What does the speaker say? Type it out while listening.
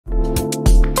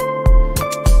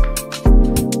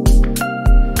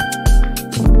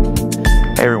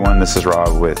Hey everyone, this is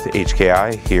Rob with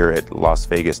HKI here at Las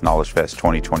Vegas Knowledgefest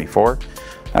 2024.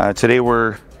 Today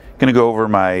we're going to go over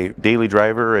my daily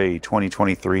driver, a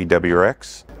 2023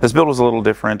 WRX. This build was a little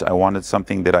different. I wanted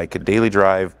something that I could daily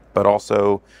drive, but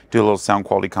also do a little sound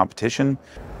quality competition.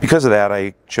 Because of that,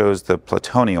 I chose the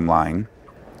Plutonium line,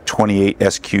 28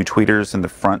 SQ tweeters in the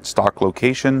front stock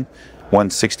location,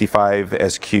 165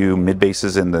 SQ mid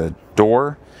basses in the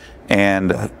door,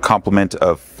 and a complement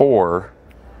of 4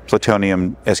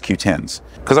 Plutonium SQ10s,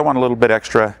 because I want a little bit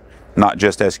extra, not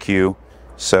just SQ.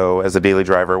 So as a daily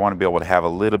driver, I want to be able to have a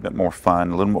little bit more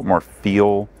fun, a little bit more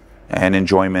feel and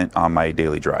enjoyment on my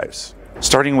daily drives.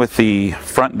 Starting with the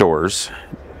front doors,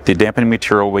 the dampening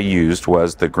material we used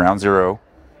was the Ground Zero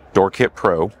Door Kit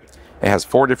Pro. It has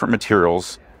 4 different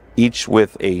materials, each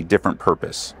with a different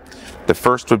purpose. The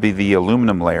first would be the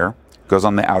aluminum layer, goes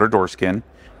on the outer door skin,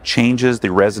 changes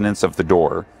the resonance of the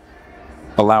door,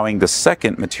 allowing the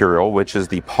second material, which is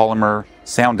the polymer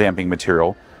sound damping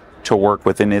material, to work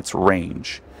within its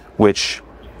range, which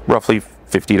roughly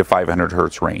 50 to 500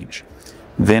 hertz range.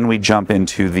 Then we jump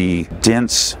into the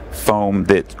dense foam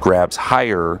that grabs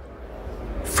higher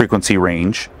frequency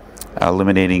range,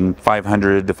 eliminating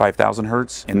 500 to 5,000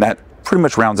 hertz, and that pretty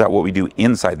much rounds out what we do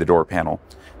inside the door panel.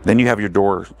 Then you have your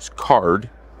door card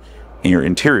and your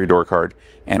interior door card,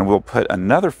 and we'll put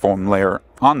another foam layer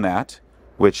on that,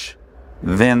 which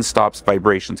then stops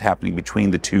vibrations happening between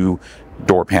the 2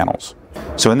 door panels.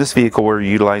 So in this vehicle, we're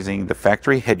utilizing the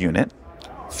factory head unit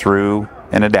through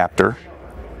an adapter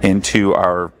into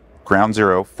our Ground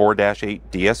Zero 4-8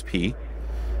 DSP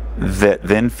that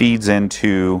then feeds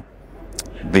into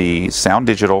the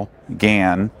SounDigital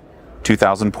GAN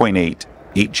 2000.8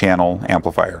 8-channel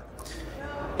amplifier.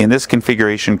 In this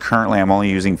configuration, currently I'm only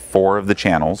using 4 of the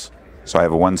channels. So I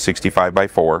have a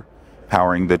 165x4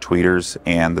 powering the tweeters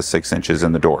and the 6 inches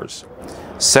in the doors.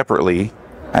 Separately,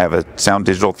 I have a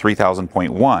SounDigital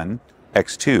 3000.1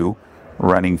 X2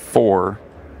 running 4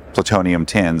 Plutonium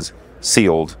 10s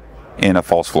sealed in a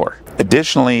false floor.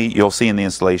 Additionally, you'll see in the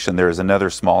installation there is another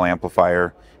small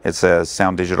amplifier. It's a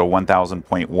SounDigital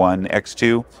 1000.1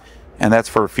 X2, and that's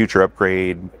for future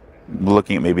upgrade,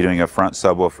 looking at maybe doing a front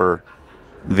subwoofer.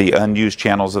 The unused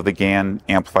channels of the GAN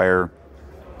amplifier,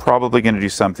 probably going to do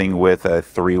something with a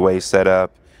 3-way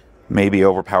setup, maybe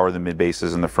overpower the mid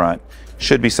basses in the front.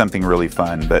 Should be something really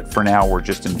fun, but for now we're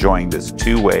just enjoying this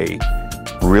 2-way,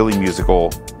 really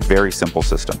musical, very simple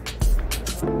system.